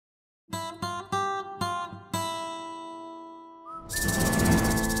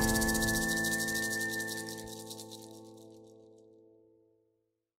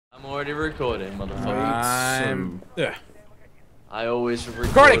already recording, motherfucker. I always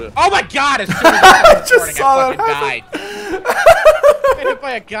recording. Oh my god! As soon as I just saw I fucking died. Hit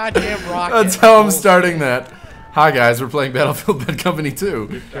by a goddamn rocket. That's how I'm starting that. Hi guys, we're playing Battlefield Bad Company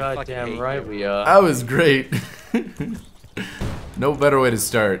 2. Goddamn right we are. That was great. No better way to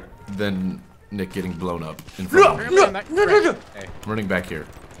start than Nick getting blown up in front of me. I'm running back here.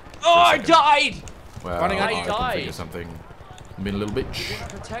 Oh, I died! Well, I died. Figure something. I'm being a little bitch. You didn't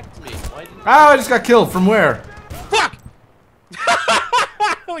protect me. Why didn't I just got killed. From where? Fuck!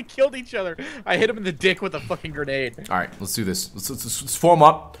 We killed each other. I hit him in the dick with a fucking grenade. Alright, let's do this. Let's form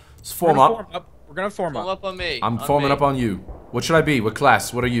up. Let's form up. We're gonna form up. On me. I'm forming up on you. What should I be? What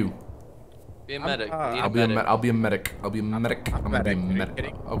class? What are you? Be a medic. I'll be a medic. I'll be a medic. I'm gonna be a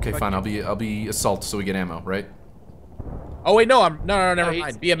medic. Okay, fine. I'll be assault so we get ammo, right? Oh wait, no, no, never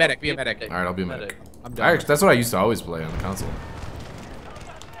mind. Be a medic. Be a medic. All right, I'll be a medic. I'm done. That's what I used to always play on the console.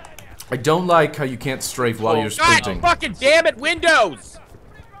 I don't like how you can't strafe while you're sprinting. God fucking damn it, Windows!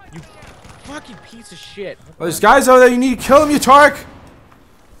 You fucking piece of shit. Oh, there's guys over there. You need to kill them, Utorak.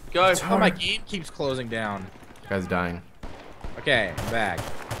 Go. Oh, my game keeps closing down. Guy's dying. Okay, I'm back.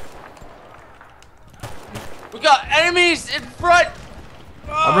 We got enemies in front.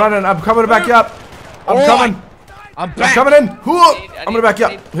 I'm running. I'm coming to back you up. I'm coming. I'm back. I'm coming in. I'm gonna back you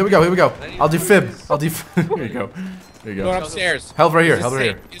up. Here we go. Here we go. I'll defib. I'll defib. Here you go. Here you go. Going upstairs. Help right here. Help right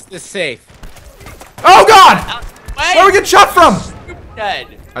here. Is this safe? Oh God! Where are we getting shot from? Dead.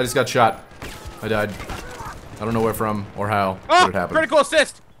 I just got shot. I died. I don't know where from or how. Oh, it happened. critical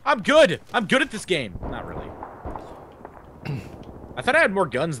assist. I'm good. I'm good at this game. Not really. I thought I had more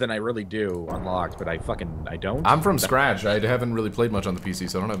guns than I really do unlocked, but I don't. I'm from scratch. I haven't really played much on the PC,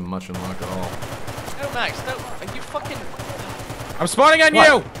 so I don't have much unlocked at all. No, Max. No. Are you fucking? I'm spawning on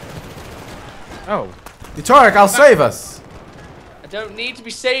you. Oh. Utorak, I'll save us. I don't need to be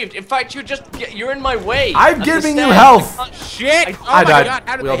saved. In fact, you're in my way. I'm giving you health. Shit. I died. God,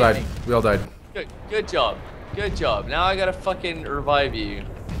 how did we all died. me? We all died. Good job. Good job. Now I gotta fucking revive you.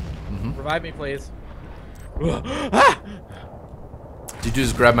 Revive me, please. Did you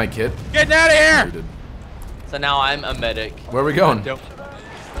just grab my kit? Getting out of here! You did. So now I'm a medic. Where are we going? Where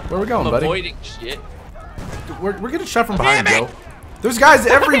are we going, I'm buddy? avoiding shit. We're getting shot from behind, bro. There's guys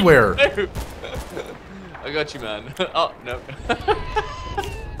everywhere. I got you, man. Oh, no.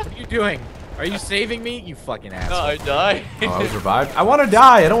 What are you doing? Are you saving me? You fucking asshole. No, I died. Oh, I was revived. I want to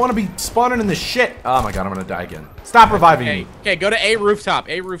die. I don't want to be spawning in the shit. Oh my God, I'm gonna die again. Stop reviving me. Okay, go to A rooftop.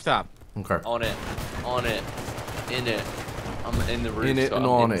 A rooftop. Okay. On it. On it. In it. I'm in the roof. In it and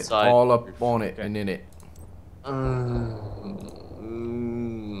on it. All up on it and in it.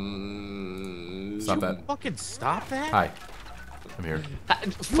 Stop that. Fucking stop that. Hi. I'm here.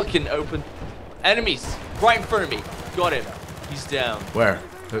 Fucking open. Enemies. Right in front of me. Got him. He's down. Where?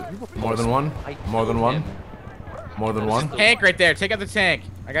 More than one? More than one? More than one? Tank right there. Take out the tank.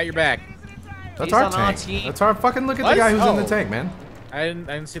 I got your back. That's our tank. That's our fucking look at the guy who's in the tank, man. I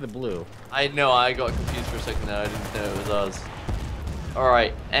didn't see the blue. I know. I got confused for a second there. I didn't know it was us. All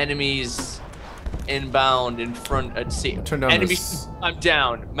right. Enemies inbound in front at sea. Turn down enemies. I'm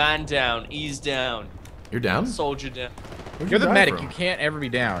down. Man down. Ease down. You're down? Soldier down. You're the medic. You can't ever be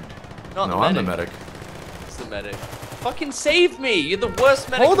down. Not no, the I'm the medic. It's the medic. Fucking save me! You're the worst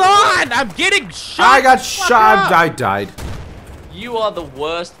medic. Hold on! I'm getting shot! I got shot! I died. You are the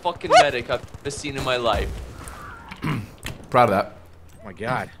worst fucking medic I've ever seen in my life. Proud of that. Oh my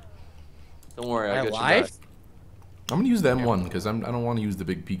God. Don't worry, I got you back. I'm gonna use the M1 because I don't want to use the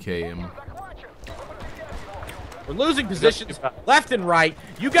big PK. We're losing positions left and right.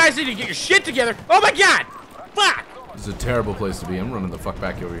 You guys need to get your shit together. Oh my God! Fuck! This is a terrible place to be. I'm running the fuck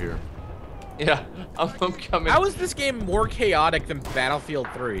back over here. Yeah, I'm coming. How is this game more chaotic than Battlefield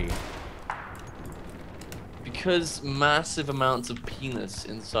 3? Because massive amounts of penis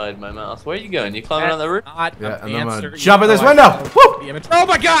inside my mouth. Where are you going? You climbing on the roof? Yeah, and I'm gonna jump in this window! Woo! Oh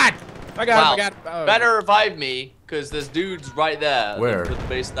my God! I got it, wow. Better revive me, because there's dudes right there. Where? At the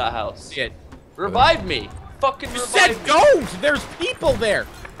base of that house. Shit. Revive me! Fucking you revive me! Said don't! There's people there!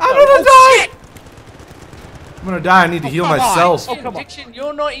 I'm gonna die! Shit. I'm gonna die. I need to heal myself. Diction,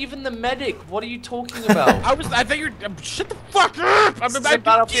 you're not even the medic. What are you talking about? I thought you're. Shut the fuck up! I'm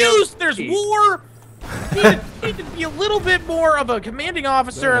confused. There's war. Need to be a little bit more of a commanding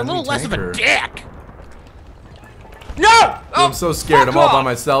officer, a little less of a dick. No! Oh, I'm so scared. I'm all by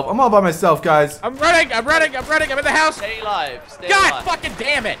myself. I'm all by myself, guys. I'm running. I'm running. I'm running. I'm in the house. Stay alive. Stay God alive. fucking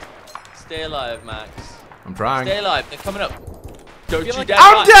damn it! Stay alive, Max. I'm trying. Stay alive. They're coming up. Don't you like dare.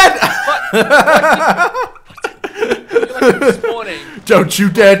 I'm dead! Like spawning. Don't you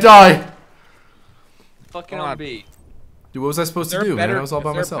dare die! Fucking on beat. Dude, what was I supposed to do, man? I was all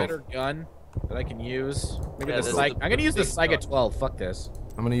by myself. Is there a better gun that I can use? Maybe Yeah, the Psych. I'm gonna use the Psych at 12. Fuck this.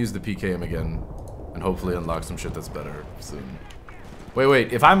 I'm gonna use the PKM again, and hopefully unlock some shit that's better soon.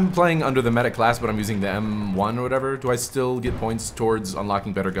 Wait. If I'm playing under the medic class, but I'm using the M1 or whatever, do I still get points towards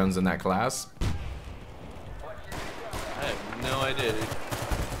unlocking better guns in that class? I have no idea, dude.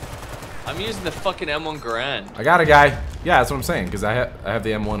 I'm using the fucking M1 Garand. I got a guy. Yeah, that's what I'm saying, because I have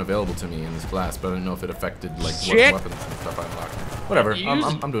the M1 available to me in this class, but I don't know if it affected like what weapons and stuff I unlocked. Whatever.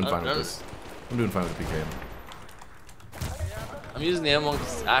 I'm doing fine with this. I'm doing fine with the PKM. I'm using the M1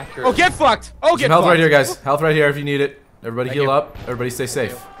 because it's accurate. Oh, get fucked! Oh, get fucked! Health right here, guys. Health right here if you need it. Everybody heal up. Everybody stay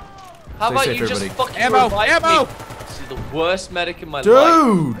safe. How Stay about safe, you just everybody. fucking Ammo! revive Ammo! me? This is the worst medic in my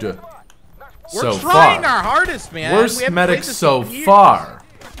life. Dude! We're trying our hardest, man. Worst medic so far.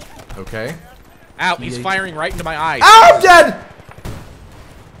 Okay. Ow, he's firing right into my eyes. Ow, I'm dead!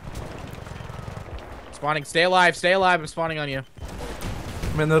 Spawning, stay alive, I'm spawning on you.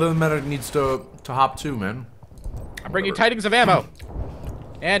 Man, the other medic needs to hop too, man. I'm bringing tidings of ammo.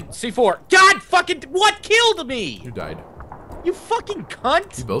 And C4. God fucking, what killed me? You died. You fucking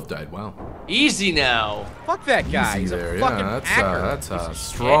cunt. You both died, wow. Easy now. Fuck that guy. Easy He's there, a fucking yeah, hacker. that's a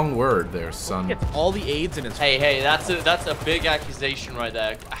strong word there, son. He gets all the AIDS in his Hey, that's a big accusation right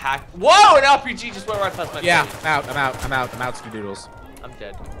there. A hack. Whoa, an RPG just went right past my face. I'm out, Skidoodles. I'm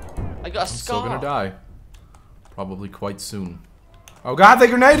dead. I got a scar. I'm still gonna die. Probably quite soon. Oh god, they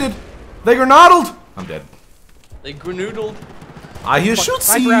grenaded! They grenadled! I'm dead. They granoodled. I hear shoot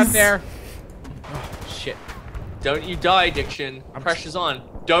Sniper out there. Oh, shit. Don't you die, Diction. Pressure's on.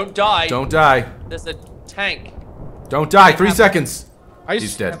 Don't die. Don't die. There's a tank. Don't die. 3 seconds.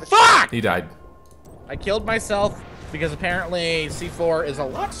 He's dead. Fuck! He died. I killed myself because apparently C4 is a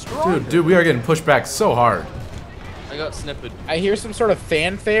lot stronger. Dude, we are getting pushed back so hard. I got snippered. I hear some sort of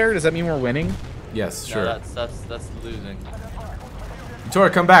fanfare. Does that mean we're winning? Yes, sure. No, that's losing.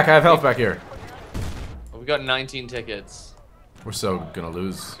 Utorak, come back. I have health back here. We got 19 tickets. We're so gonna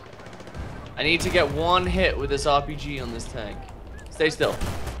lose. I need to get one hit with this RPG on this tank. Stay still.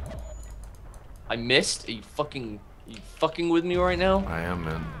 I missed. Are you fucking with me right now? I am,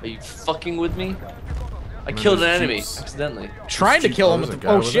 man. Are you fucking with me? I killed an enemy accidentally. Trying to kill him with the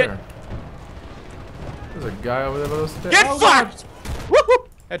oh shit. There's a guy over there by those stairs. Get fucked! Woohoo!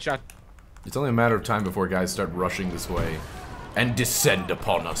 Headshot. It's only a matter of time before guys start rushing this way and descend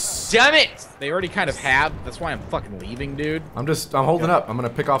upon us. Damn it! They already kind of have. That's why I'm fucking leaving, dude. I'm holding up. I'm gonna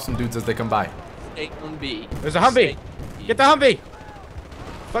pick off some dudes as they come by. Stay on B. There's a Humvee. Get the Humvee.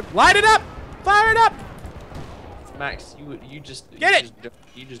 Fuck, light it up. Fire it up. Max, you just don't Get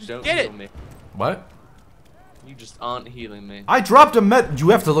heal it. me. What? You just aren't healing me. I dropped a med. You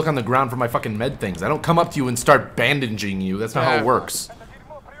have to look on the ground for my fucking med things. I don't come up to you and start bandaging you. That's not how it works.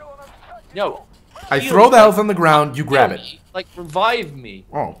 No. I throw the health on the ground. You grab it. Like revive me.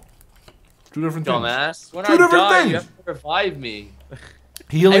 Oh. Two different things. Dumbass. When Two I different die, things. you have to revive me.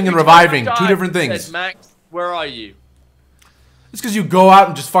 Healing and Every reviving. time I Two die, different you things. said, Max, where are you? It's because you go out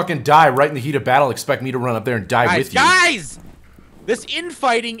and just fucking die right in the heat of battle. Expect me to run up there and die with you. Guys! This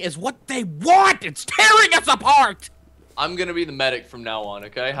infighting is what they want! It's tearing us apart! I'm gonna be the medic from now on,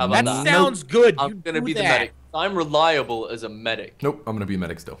 okay? How about that? That sounds good. I'm gonna be the medic. I'm reliable as a medic. Nope, I'm gonna be a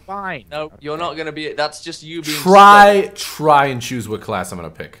medic still. Fine. No, you're not gonna be. That's just you being. Try and choose what class I'm gonna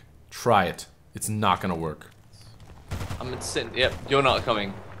pick. Try it. It's not gonna work. I'm sitting. Yep, you're not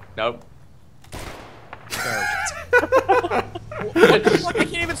coming. Nope. I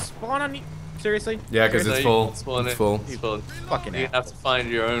can't even spawn on you. Seriously? Yeah, because it's full. It's full. Fucking you have to find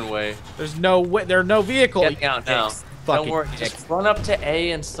your own way. There's no way. There's no vehicle. Get out now. Don't worry. Just run up to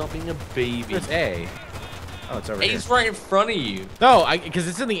A and stop being a baby. Where's A? Oh, it's over here. A's right in front of you. No, because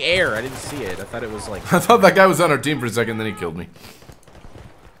it's in the air. I didn't see it. I thought it was like. I thought that guy was on our team for a second, then he killed me.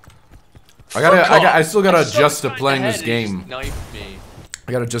 I still gotta adjust to playing this game. I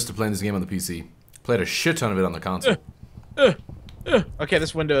gotta adjust to playing this game on the PC. Played a shit ton of it on the console. Okay,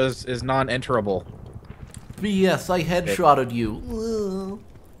 this window is non-enterable. Yes, I headshotted you.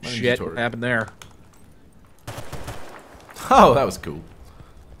 Shit, what happened there? Oh, that was cool.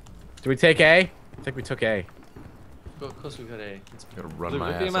 Did we take A? I think we took A. Of course we got A. Gotta run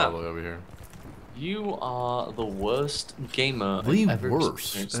my ass all the way over here. You are the worst gamer The I've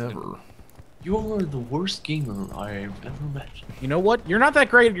worst ever. You are the worst gamer I've ever met. You know what? You're not that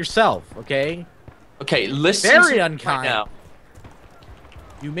great at yourself, okay? Okay, listen. Very unkind. Right now.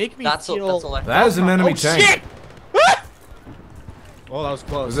 You make me That is an enemy tank. Shit! Oh, that was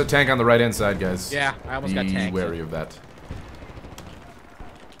close. There's a tank on the right-hand side, guys. Yeah, I almost got tanked. Be wary of that.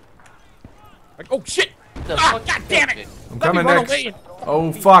 Like, oh shit! Ah, God damn it! I'm coming next.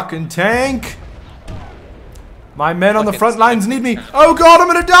 Oh fucking tank! My men on the front lines need me. Oh god, I'm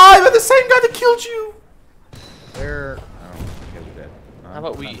gonna die by the same guy that killed you. Where? Oh, you guys are dead. How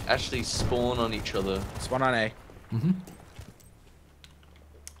about we actually spawn on each other? Spawn on A.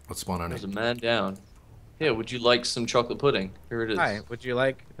 Let's spawn on There's it. a man down. Here, would you like some chocolate pudding? Here it is. Hi, would you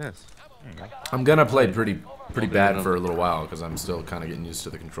like this? There you go. I'm gonna play pretty bad for a little while because I'm still kind of getting used to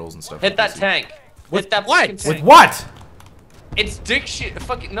the controls and stuff. Hit that tank. With Hit that what? fucking tank. With what? It's Diction.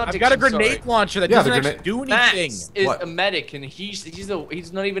 Fucking not I've Diction. got a grenade sorry. launcher that Yeah, doesn't the actually do anything. Max is What? a medic, and he's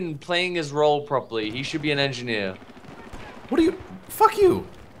not even playing his role properly. He should be an engineer. What are you? Fuck you.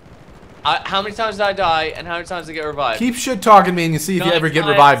 How many times did I die, and how many times did I get revived? Keep shit talking me and you see if you ever get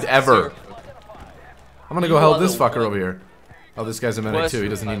revived ever. I'm gonna go help this fucker over here. Oh, this guy's a medic too. He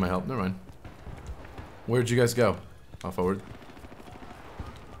doesn't need my help. Never mind. Where'd you guys go? Oh, forward.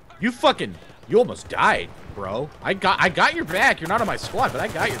 You almost died, bro. I got your back. You're not on my squad, but I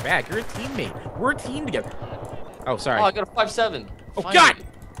got your back. You're a teammate. We're a team together. Oh, sorry. Oh, I got a 5-7. Oh, God!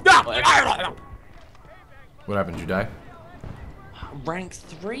 No! What happened? Did you die? Rank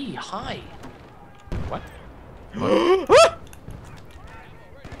 3, high. What?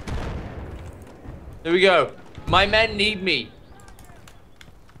 There we go. My men need me.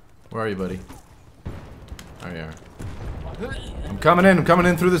 Where are you, buddy? There you are. I'm coming in. I'm coming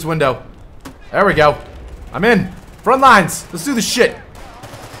in through this window. There we go. I'm in. Front lines. Let's do this shit.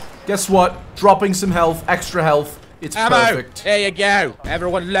 Guess what? Dropping some health, extra health. It's perfect. There you go.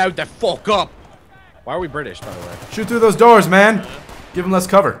 Everyone load the fuck up. Why are we British, by the way? Shoot through those doors, man. Give them less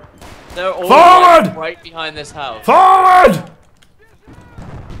cover. They're all Forward! right behind this house. Forward!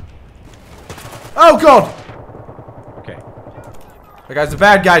 Oh, God. Okay. That guy's a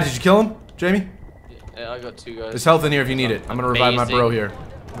bad guy. Did you kill him, Jamie? Yeah, I got 2 guys. There's health in here if you need it. I'm gonna revive my Amazing. bro here.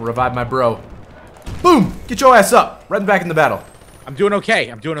 I'm gonna revive my bro. Boom! Get your ass up. Right back in the battle. I'm doing okay.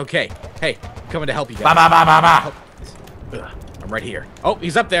 I'm doing okay. Hey, I'm coming to help you guys. Ba ba ba ba ba. Ugh, I'm right here. Oh,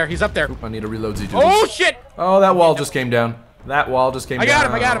 he's up there. He's up there. Oop, I need to reload Z2. Oh, shit! Oh, that wall just came down. That wall just came I down. got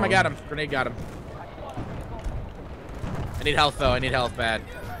him. I got him. I got him. Grenade got him. I need health, though. I need health bad.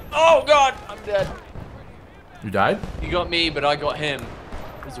 Oh, God. I'm dead. You died? You got me, but I got him.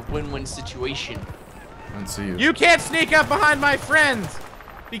 It was a win-win situation. I didn't see you. You can't sneak up behind my friends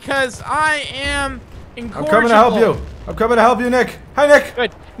because I am I'm incorrigible. coming to help you. I'm coming to help you, Nick. Hi, Nick.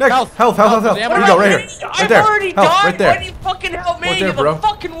 Good. Nick. Health. Health. Here What you go. Right here. Right I've there. already Health. died. Right there. Why do you fucking help me? Right there, You're bro. the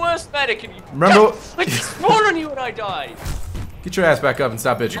fucking worst medic, and you. Remember- I just spawned on you when I died. Get your ass back up and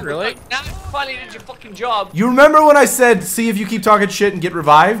stop bitching. Really? Now you finally did your fucking job. You remember when I said, see if you keep talking shit and get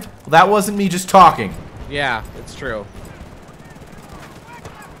revived? Well, that wasn't me just talking. Yeah, it's true.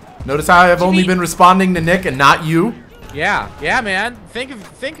 Notice how I've only been responding to Nick and not you? Yeah, man. Think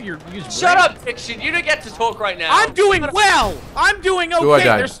of your use. Shut up, Diction. You don't get to talk right now. I'm doing well. I'm doing Ooh, I okay.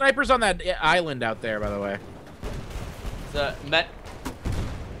 died. There's snipers on that island out there, by the way. The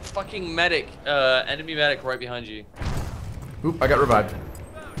fucking medic, enemy medic right behind you. Oop, I got revived.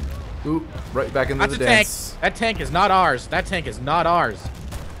 Oop, right back into That's the a tank. dance. That tank is not ours. That tank is not ours.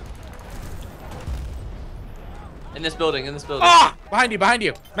 In this building, in this building. Ah! Behind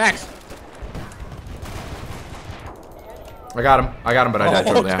you, Max. I got him, but I died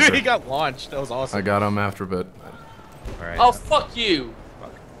shortly dude, after. he got launched. That was awesome. I got him after, but... All right. Oh, fuck you.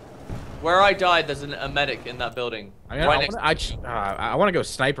 Where I died, there's a medic in that building. I want to go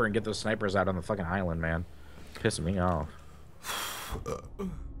sniper and get those snipers out on the fucking island, man. Pissing me off.